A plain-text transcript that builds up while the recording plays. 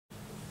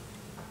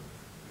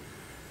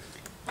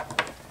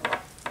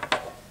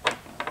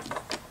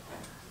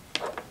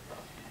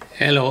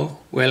Hello,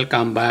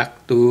 welcome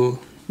back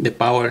to the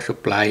power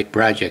supply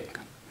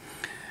project.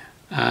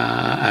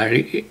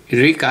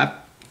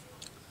 Recap,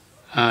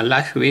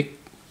 last week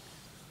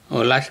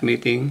or last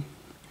meeting,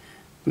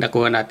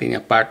 nakuha natin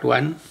yung part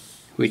 1,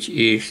 which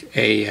is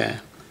a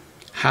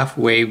half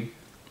wave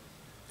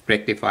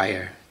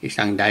rectifier.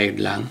 Isang diode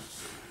lang.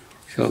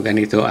 So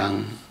ganito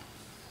ang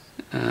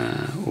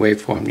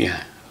waveform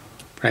niya.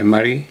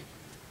 Primary,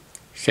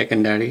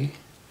 secondary,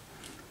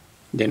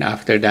 then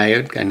after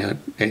diode,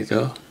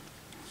 ganito.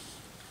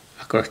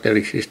 Across the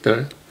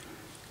resistor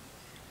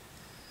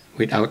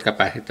without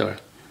capacitor.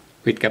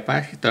 With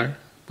capacitor,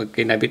 pag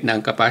kinabit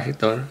ng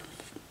capacitor,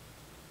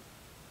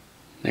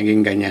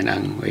 naging ganyan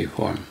ang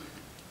waveform.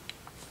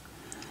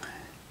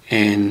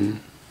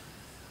 And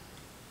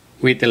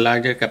with the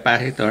larger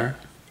capacitor,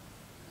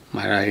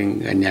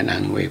 maraming ganyan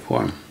ang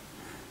waveform.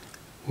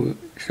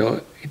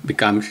 So it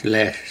becomes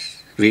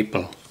less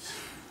ripple.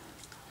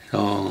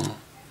 So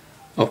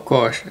of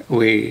course,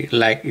 we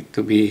like it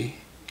to be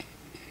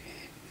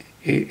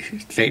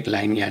straight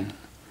line yan.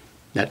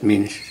 That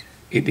means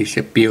it is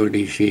a pure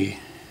DC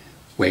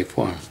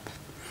waveform.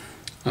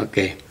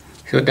 Okay,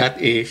 so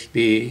that is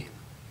the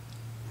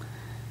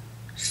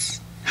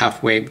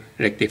half wave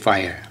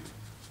rectifier.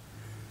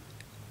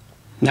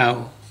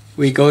 Now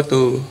we go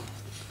to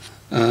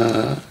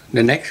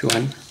the next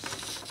one,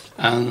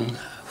 ang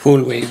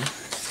full wave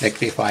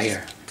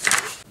rectifier.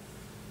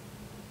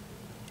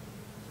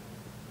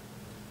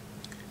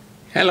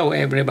 Hello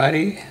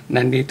everybody!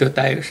 Nandito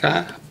tayo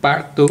sa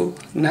part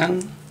 2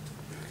 ng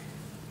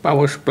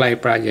power supply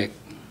project.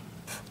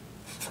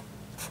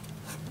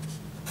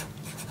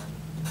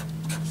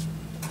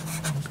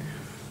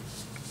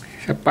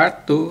 Sa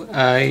part 2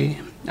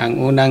 ay ang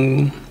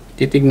unang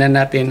titignan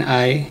natin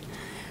ay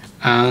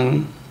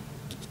ang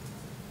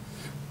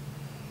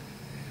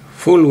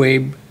full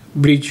wave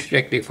bridge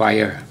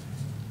rectifier.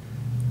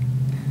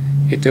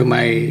 Ito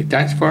may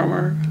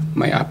transformer,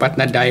 may 4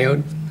 na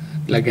diode,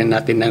 lagyan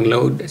natin ng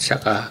load at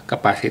saka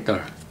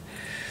capacitor.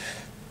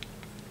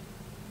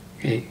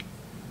 Okay.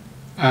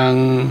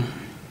 Ang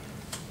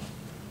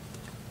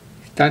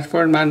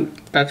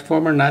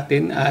transformer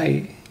natin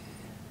ay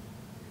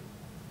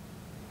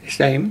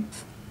same,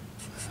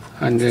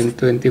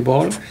 120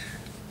 volts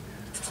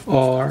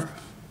or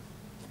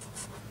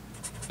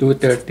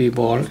 230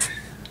 volts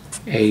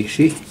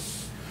AC.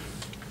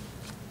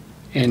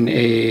 And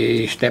a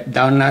step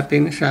down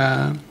natin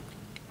sa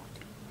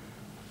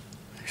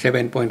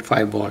 7.5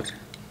 volts.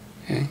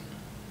 Okay.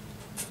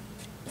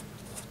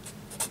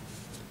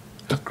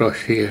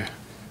 Across here.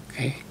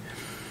 Okay.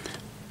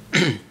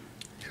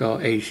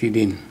 So AC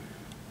din.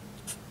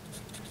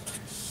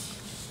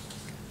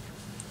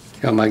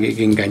 So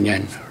magiging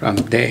ganyan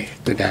from there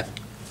to that.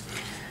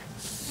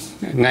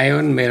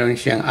 Ngayon meron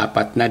siyang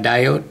 4 na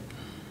diode.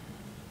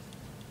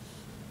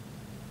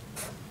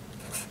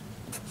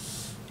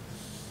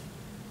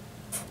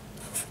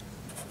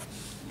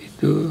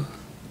 Dito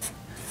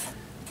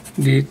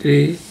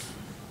D3,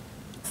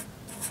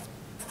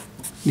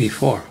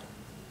 D4.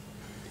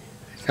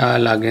 So,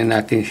 lagyan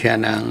natin siya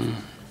ng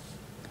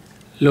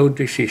load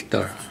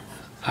resistor,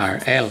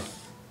 RL.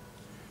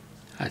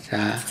 At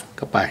sa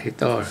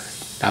capacitor,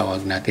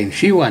 tawag natin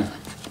C1.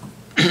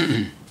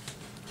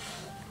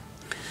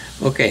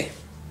 Okay.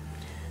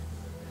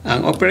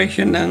 Ang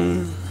operation ng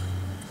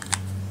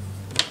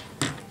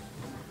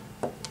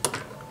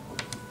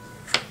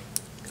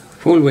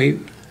full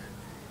wave,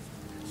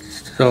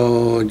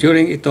 so,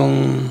 during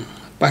itong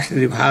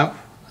positive half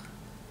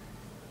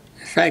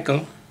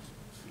cycle,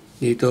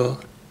 dito,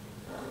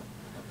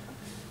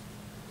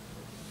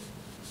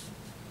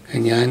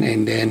 ganyan,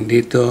 and then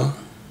dito,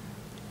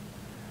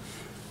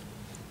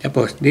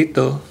 tapos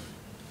dito,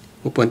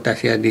 pupunta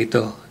siya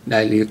dito,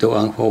 dahil dito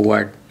ang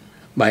forward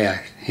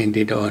bias,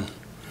 hindi doon.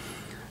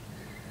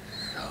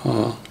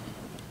 So,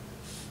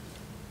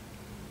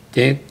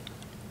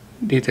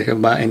 dito siya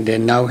ba, and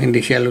then now, hindi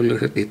siya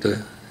lulusot dito,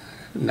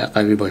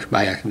 naka-reverse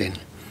bias din.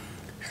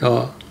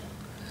 So,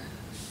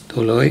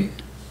 tuloy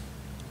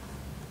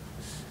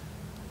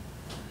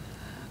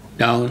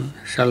down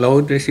sa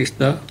load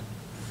resistor,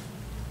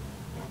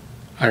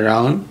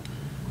 around,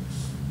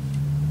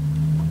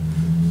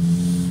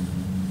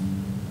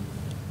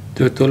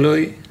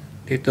 tutuloy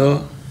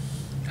dito,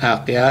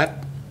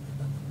 aakyat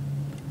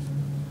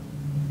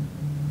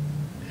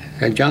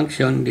sa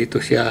junction,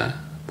 dito siya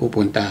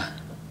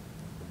pupunta.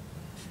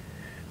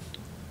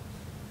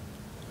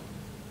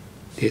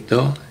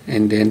 Dito,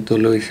 and then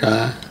tuloy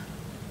sa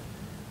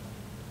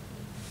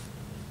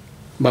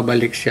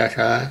babalik siya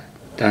sa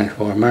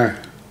transformer.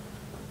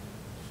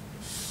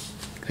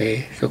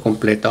 Okay, so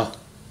kompleto.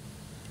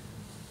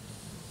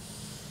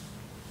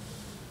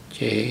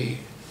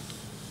 Okay,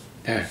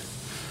 there.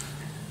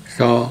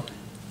 So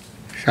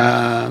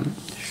sa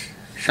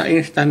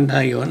instant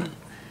na yun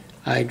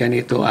ay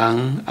ganito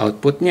ang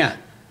output niya.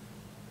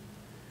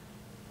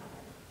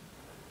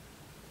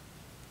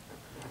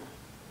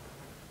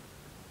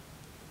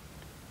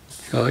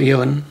 So,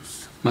 yun,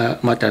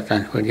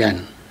 matatransfer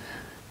yan.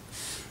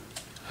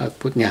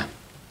 Output niya.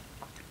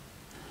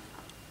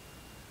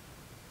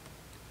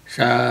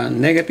 Sa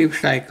negative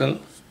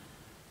cycle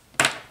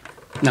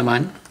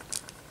naman,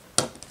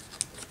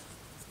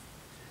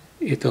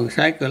 itong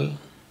cycle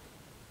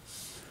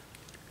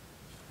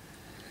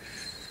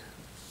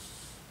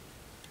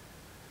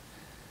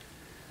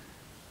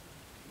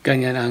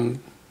ganyan ang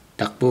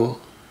takbo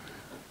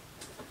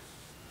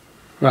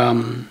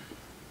from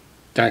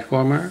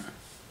transformer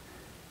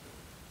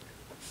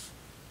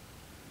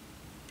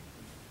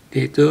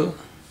dito,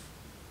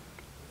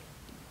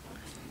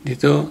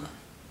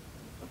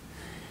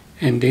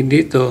 and then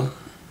dito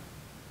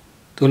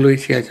tuloy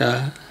siya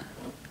sa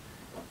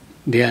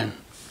diyan,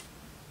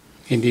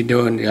 hindi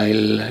doon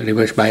dahil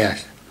reverse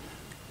bias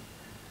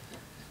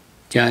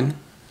diyan,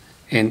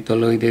 and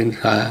tuloy din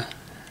sa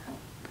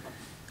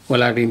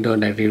wala rin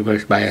doon na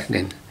reverse bias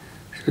din.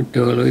 So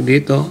tuloy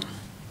dito,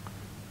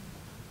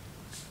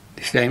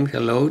 the same sa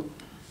load,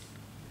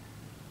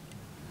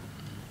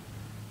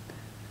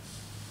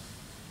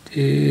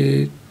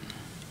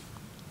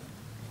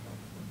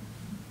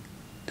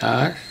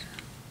 taas,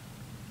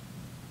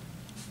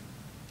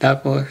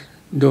 tapos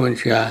doon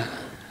siya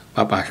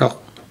papasok.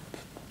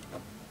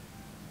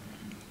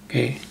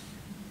 Okay,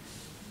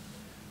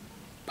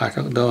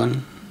 pasok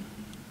doon,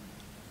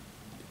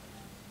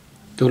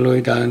 tuloy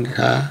doon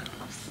sa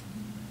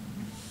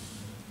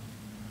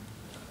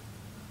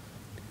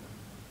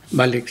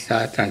balik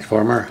sa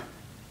transformer.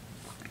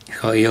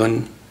 So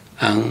yun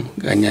ang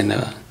ganyan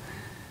na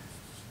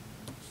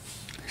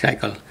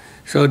cycle.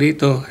 So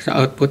dito sa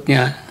output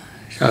niya,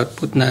 sa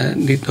output na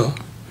dito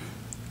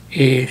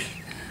is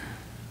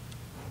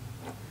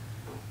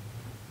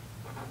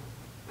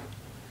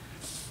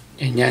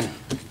yan.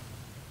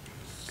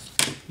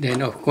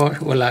 Then of course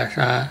wala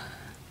sa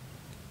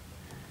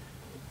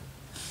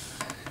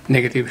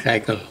negative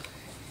cycle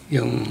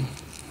yung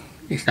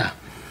isa.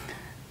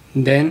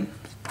 Then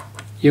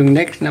yung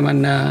next na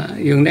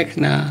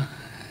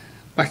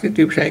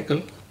positive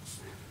cycle,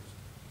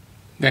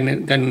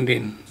 ganun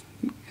din,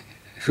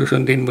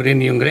 susundin mo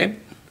rin yung red,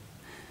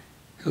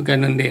 so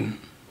ganun din.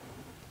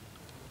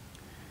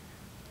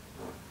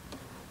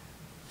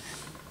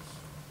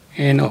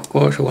 And of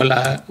course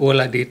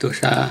wala dito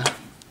sa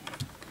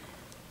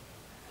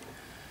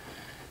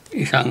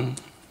isang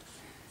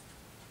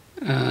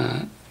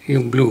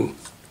yung blue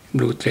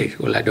trace,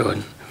 wala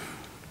doon.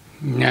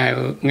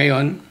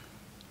 Ngayon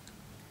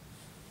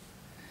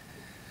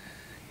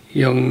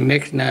yung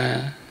next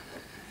na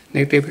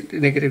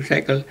negative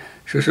cycle,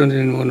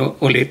 susundin mo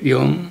ulit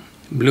yung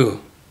blue.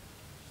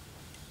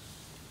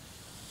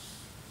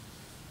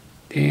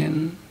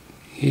 Then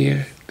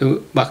here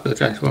to back to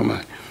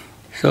transformer.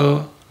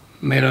 So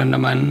meron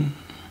naman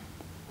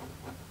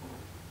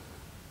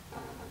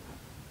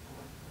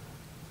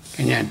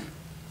ganyan.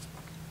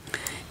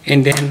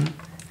 And then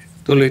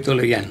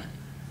tuloy-tuloy yan.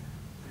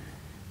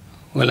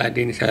 Wala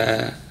din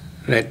sa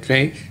red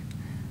trace.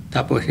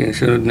 Tapos yung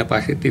sunod na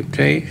positive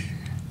trace,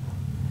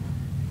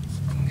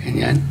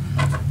 ganyan.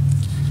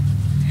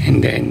 And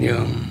then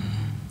yung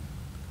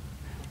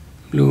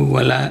blue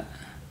wala.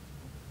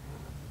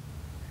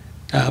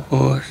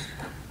 Tapos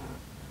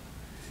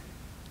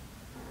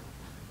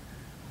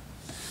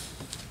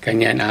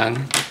ganyan ang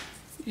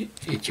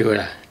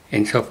itsura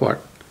and so forth.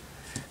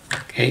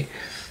 Okay?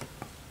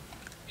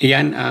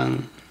 Iyan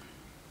ang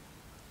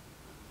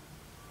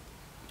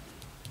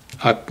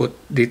output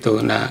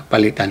dito na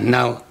palitan.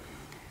 Now,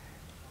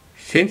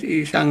 since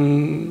isang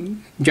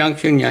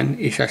junction yan,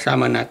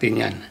 isasama natin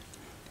yan.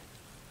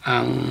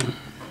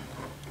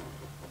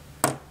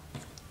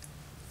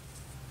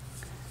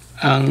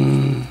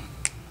 Ang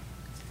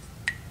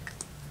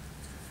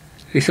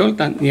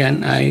resultant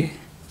niyan ay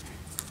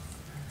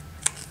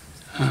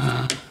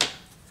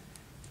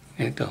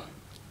ito.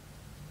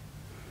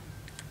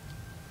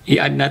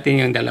 I-add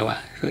natin yung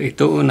dalawa. So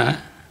ito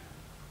una.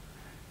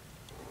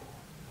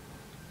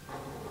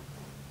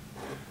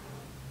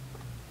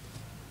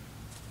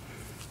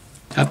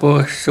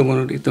 Tapos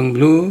sumunod itong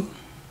blue.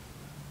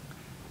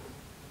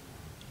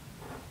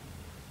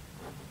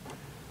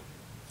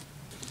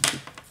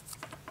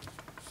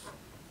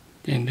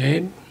 And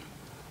red.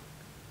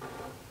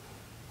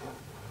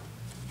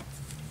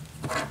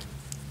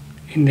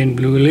 And then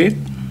blue ulit.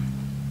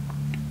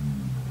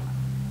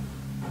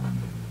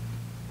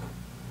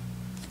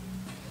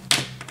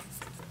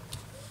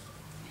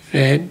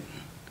 Red.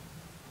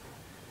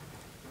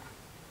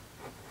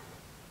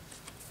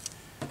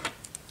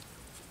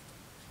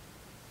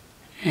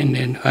 And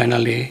then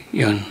finally,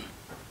 yun.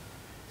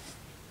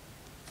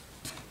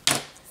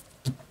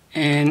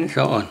 And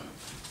so on.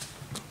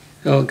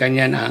 So,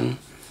 ganyan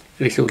ang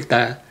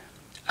resulta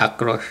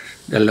across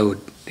the load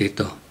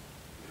dito.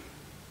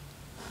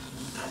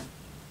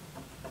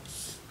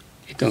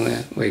 Itong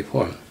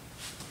waveform.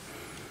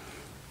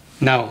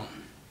 Now,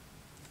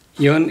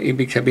 yun,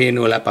 ibig sabihin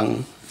wala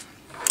pang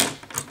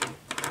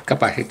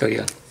capacitor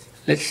yun.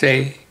 Let's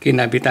say,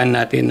 kinabitan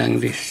natin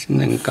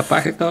ng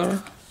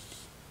capacitor.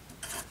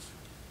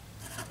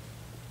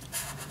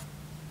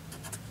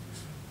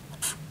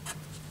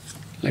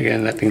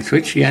 Lagyan natin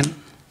switch yan.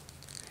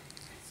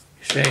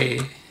 Say,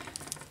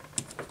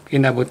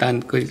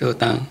 kinabutan ko ito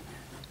ng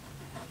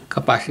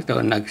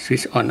capacitor,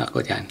 nag-switch on ako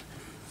dyan.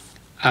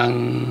 Ang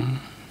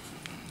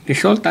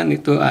resultant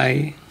nito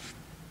ay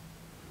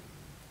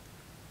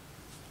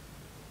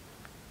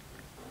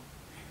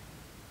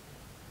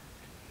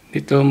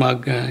dito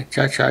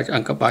mag-charge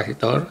ang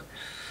capacitor.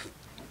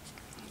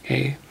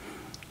 Okay.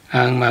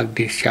 Ang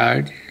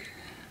mag-discharge,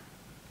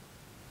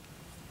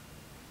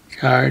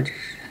 charge,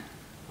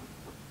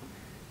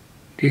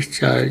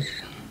 discharge,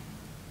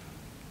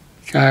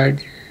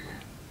 charge,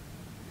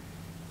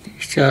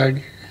 discharge,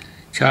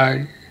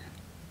 charge,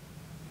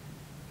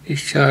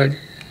 discharge,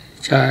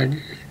 charge,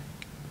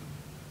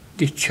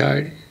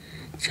 discharge,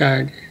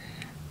 charge,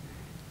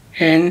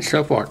 and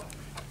so forth.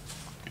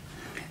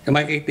 So,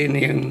 makikita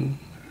niyo yung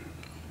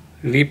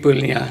ripple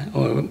niya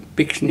o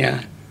peaks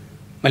niya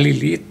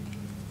maliliit.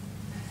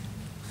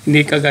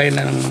 Hindi kagaya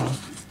ng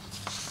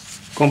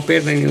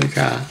compare na yun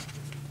sa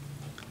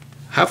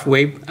half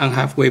wave. Ang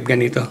half wave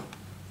ganito.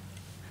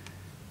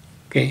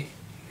 Okay.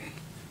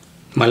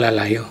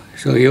 Malalayo.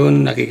 So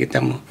yun nakikita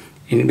mo.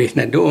 Imbes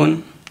na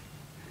doon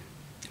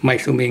may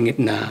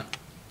sumingit na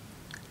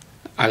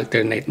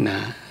alternate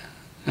na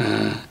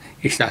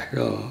isa.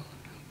 So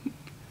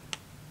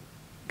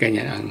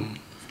ganyan ang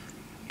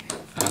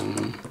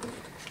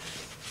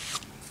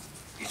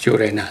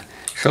itsura na.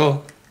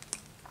 So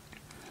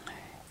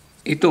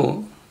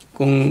ito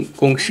kung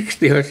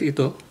 60 Hz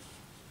ito,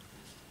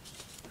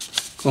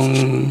 kung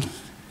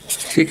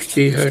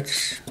 60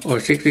 Hz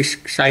or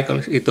 60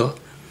 cycles ito,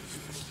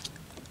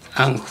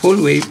 ang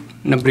whole wave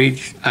na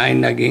bridge ay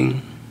naging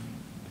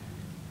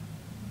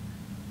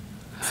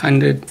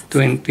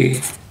 120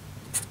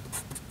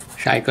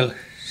 cycles,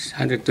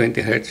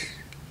 120 Hz,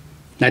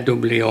 na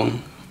doble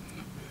yung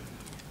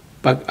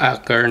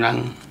pag-occur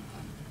ng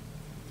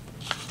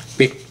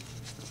peak.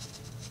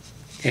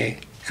 Okay.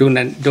 So,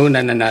 doon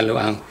na nanalo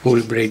ang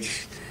full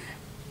bridge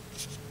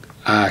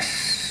as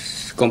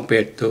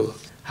compared to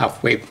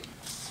half wave.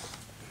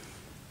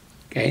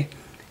 Okay?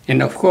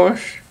 And of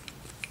course,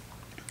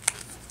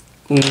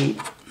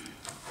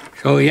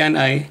 so yan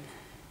ay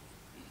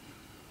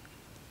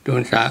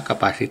doon sa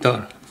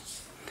capacitor.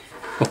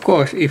 Of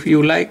course, if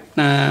you like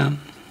na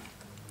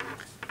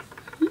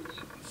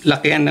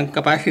lakihan ng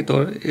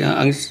capacitor,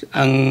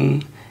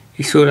 ang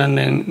isura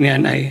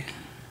niyan ay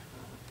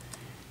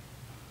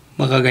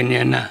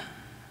makaganyan na.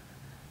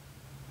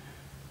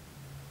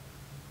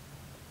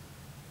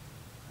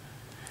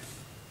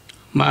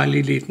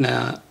 Malilit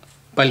na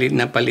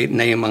palit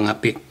na yung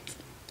mga peak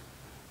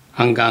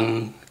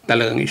hanggang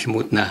talagang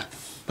smooth na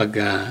pag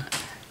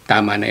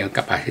tama na yung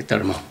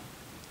capacitor mo.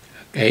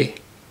 Okay?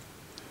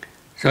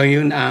 So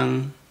yun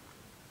ang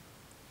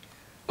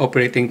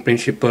operating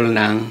principle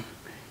ng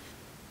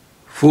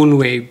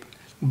full wave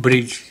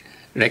bridge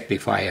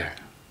rectifier.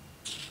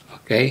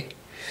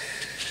 Okay?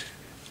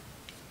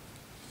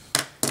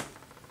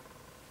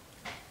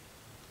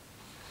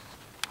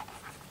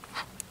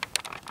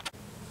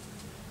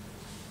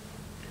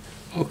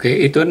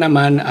 Okay, ito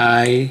naman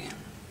ay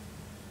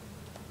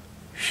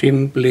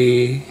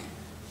simply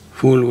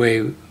full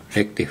wave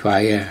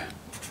rectifier.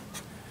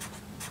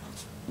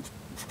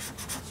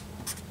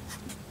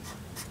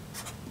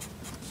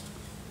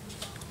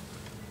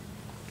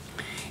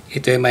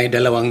 Ito ay may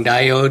dalawang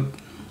diode.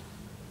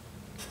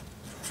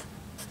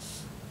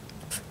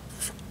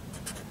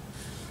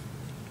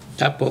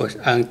 Tapos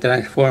ang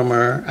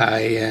transformer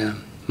ay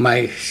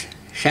may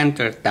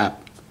center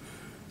tap.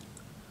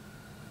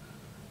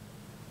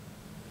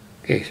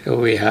 Okay, so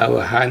we have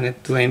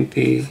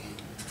 120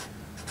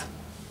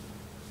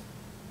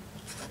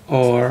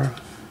 or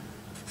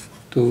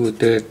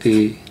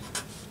 230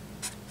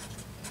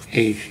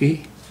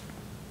 AC.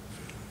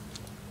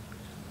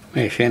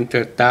 May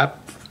center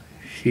tap,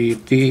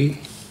 CT.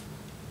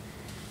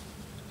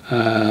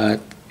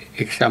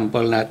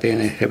 Example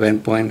natin ay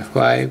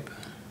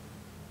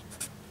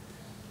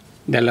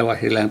 7.5. Dalawa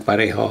silang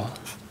pareho,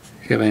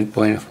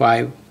 7.5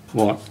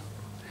 volt.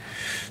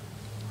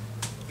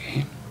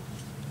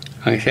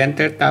 Ang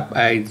center tap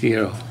ay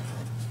 0.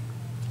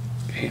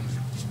 Okay.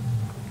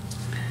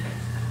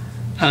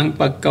 Ang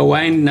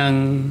pagka-wind ng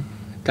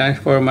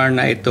transformer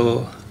na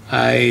ito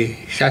ay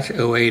such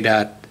a way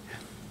that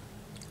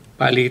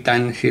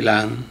palitan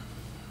silang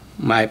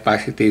may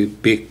positive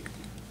peak.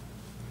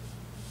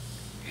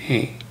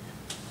 Okay.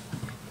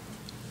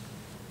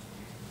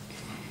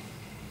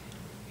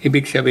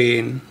 Ibig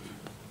sabihin,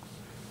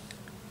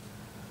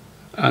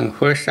 ang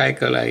first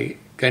cycle ay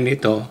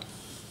ganito.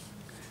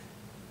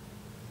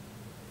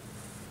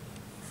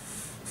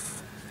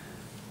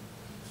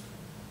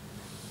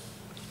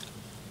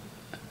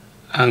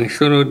 Ang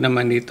sunod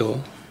naman nito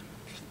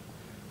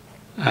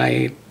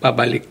ay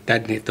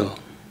pabaliktad nito.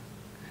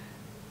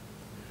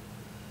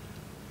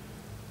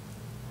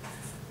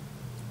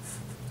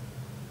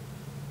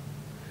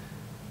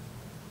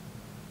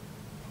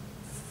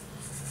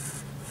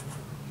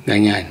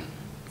 Ganyan.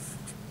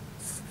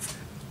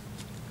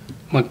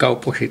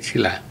 Magka-opposite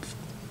sila.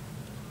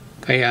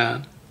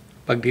 Kaya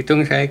pag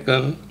ditong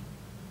cycle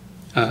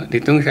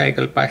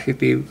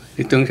positive,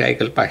 ditong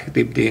cycle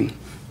positive din.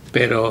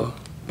 pero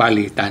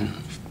palitan.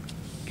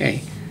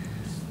 Okay,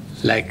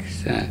 like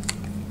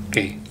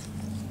okay.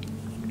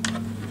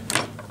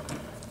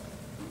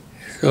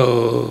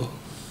 So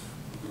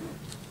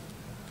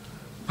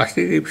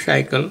positive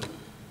cycle,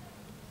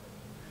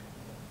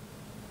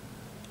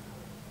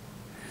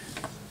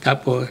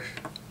 tapos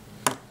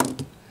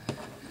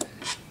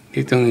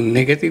itong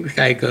negative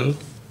cycle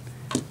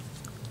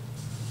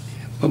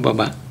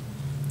pababa,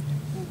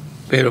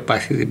 pero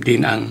positive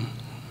din ang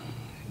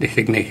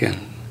designation,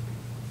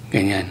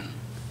 ganyan.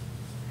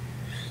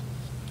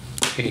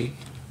 Okay,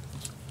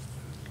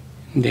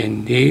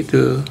 then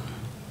dito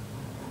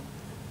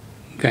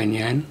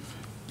ganyan,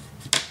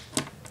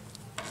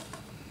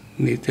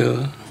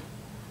 dito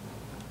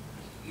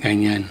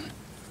ganyan.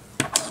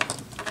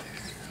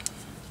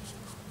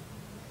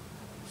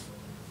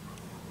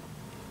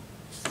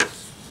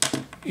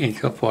 And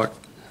so forth.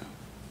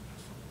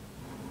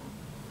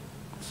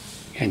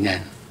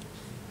 Ganyan.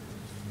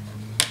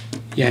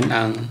 Yan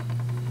ang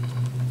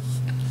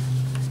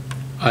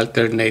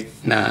alternate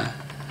na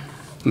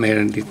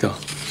meron dito.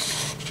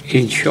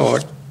 In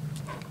short,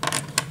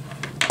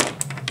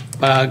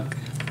 pag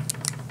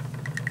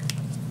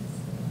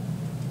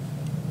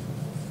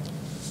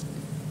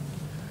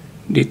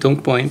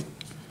ditong point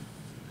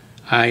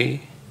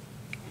ay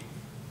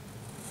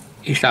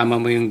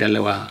isama mo yung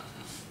dalawa.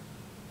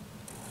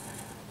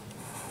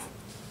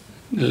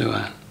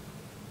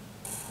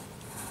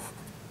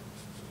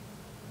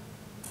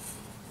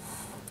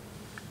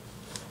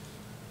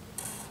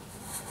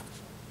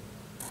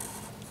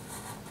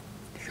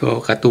 So,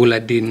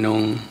 katulad din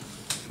nung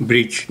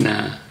bridge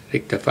na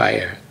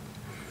rectifier,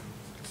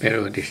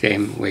 pero the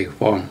same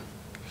waveform.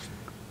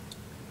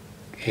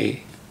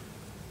 Okay.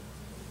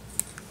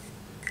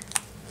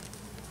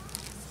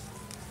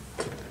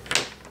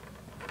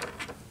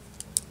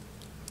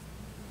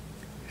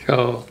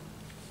 So,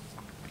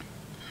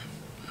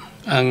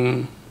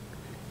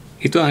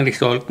 ito ang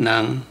result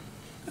ng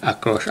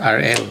across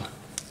RL.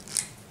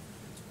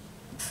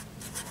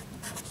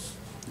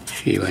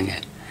 Siwan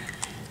yan.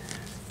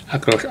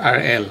 Across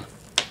RL.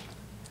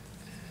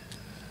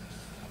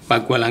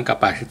 Pag walang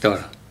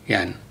capacitor.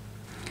 Yan.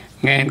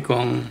 Ngayon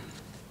kung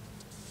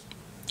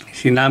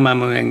sinama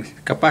mo yung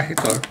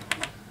capacitor,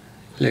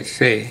 let's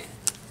say,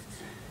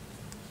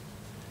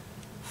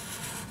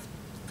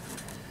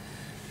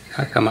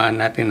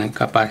 sasamaan natin ng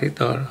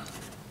capacitor.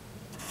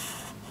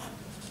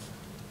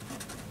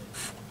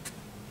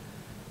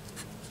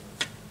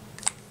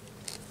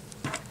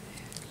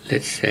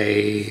 Let's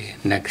say,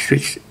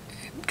 nag-switch,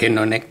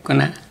 kinonect ko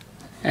na,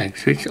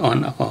 nag-switch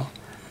on ako.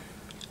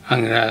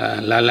 Ang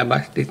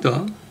lalabas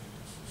dito,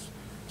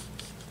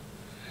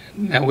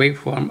 na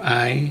waveform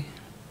ay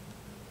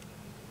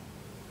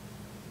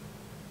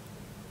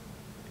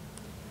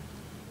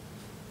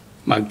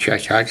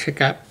mag-charge sa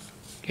cap,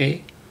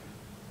 okay?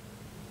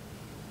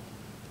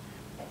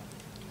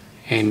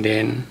 And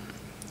then,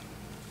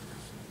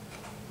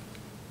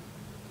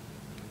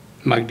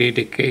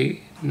 magde-decay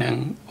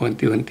ng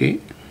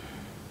unti-unti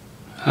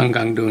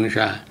hanggang doon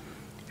sa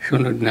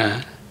sunod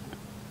na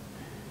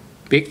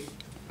peak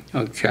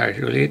of charge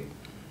ulit,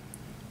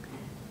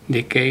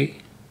 decay,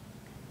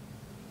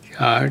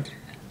 charge,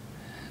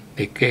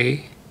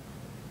 decay,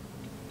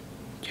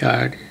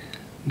 charge,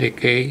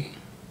 decay,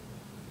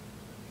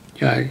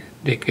 charge,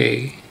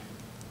 decay,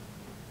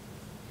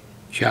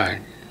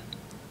 charge,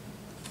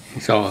 and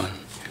so on.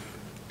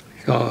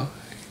 So,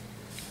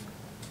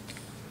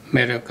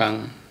 meron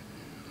kang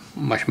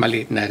mas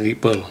maliit na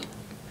ripple.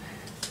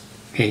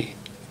 Okay.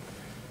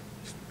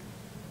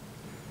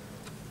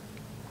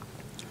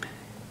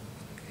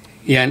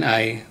 Yan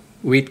ay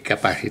with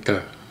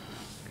capacitor.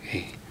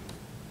 Okay.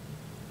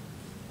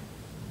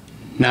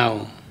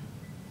 Now,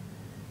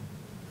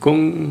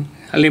 kung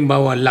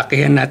halimbawa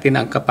lakihan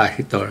natin ang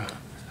capacitor,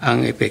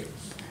 ang effect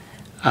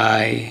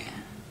ay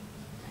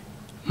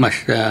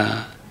mas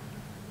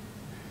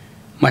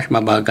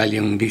mabagal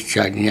yung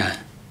discharge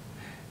niya.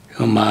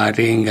 So,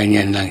 maaaring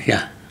ganyan lang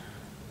siya.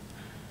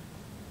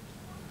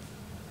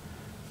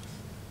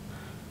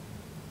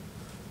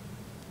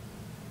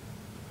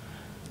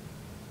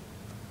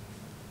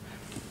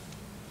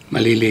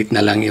 Maliliit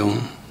na lang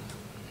yung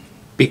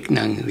peak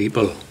ng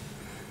ripple.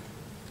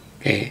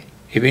 Okay.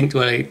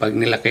 Eventually, pag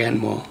nilakihan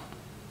mo,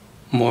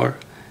 more,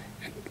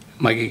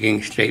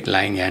 magiging straight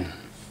line yan.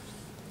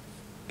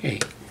 Okay.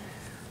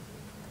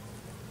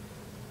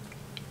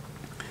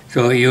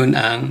 So, yun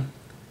ang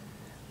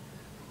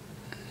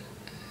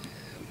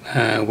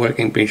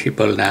working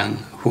principle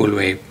ng whole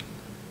wave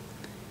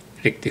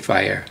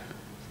rectifier.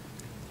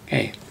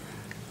 Okay.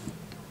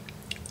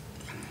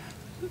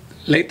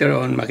 Later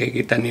on,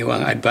 makikita niyo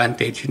ang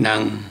advantage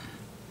ng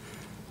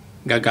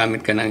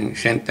gagamit ka ng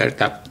center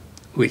tap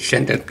with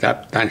center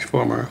tap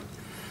transformer.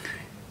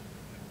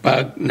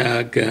 Pag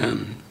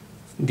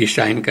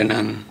nag-design ka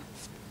ng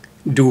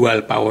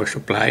dual power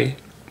supply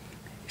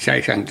sa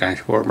isang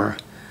transformer,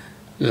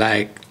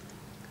 like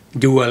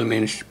dual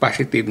means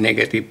positive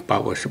negative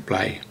power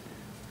supply.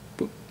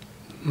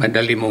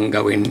 Madali mong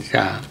gawin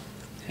sa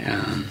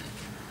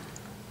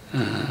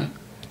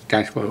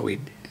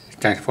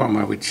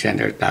transformer with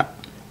center tap.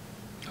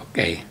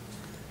 Okay.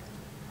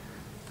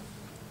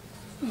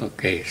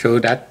 Okay,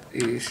 so that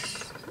is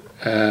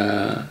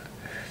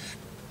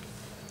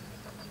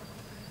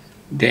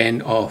the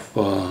end of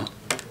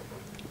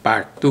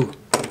part 2.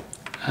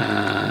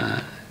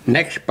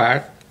 Next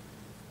part,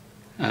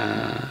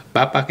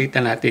 papakita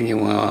natin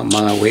yung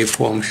mga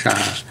waveforms sa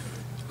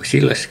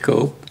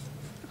oscilloscope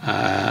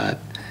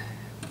at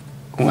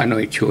kung ano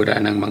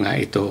itsura ng mga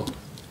ito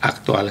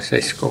actual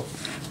sa scope.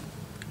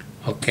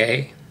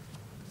 Okay?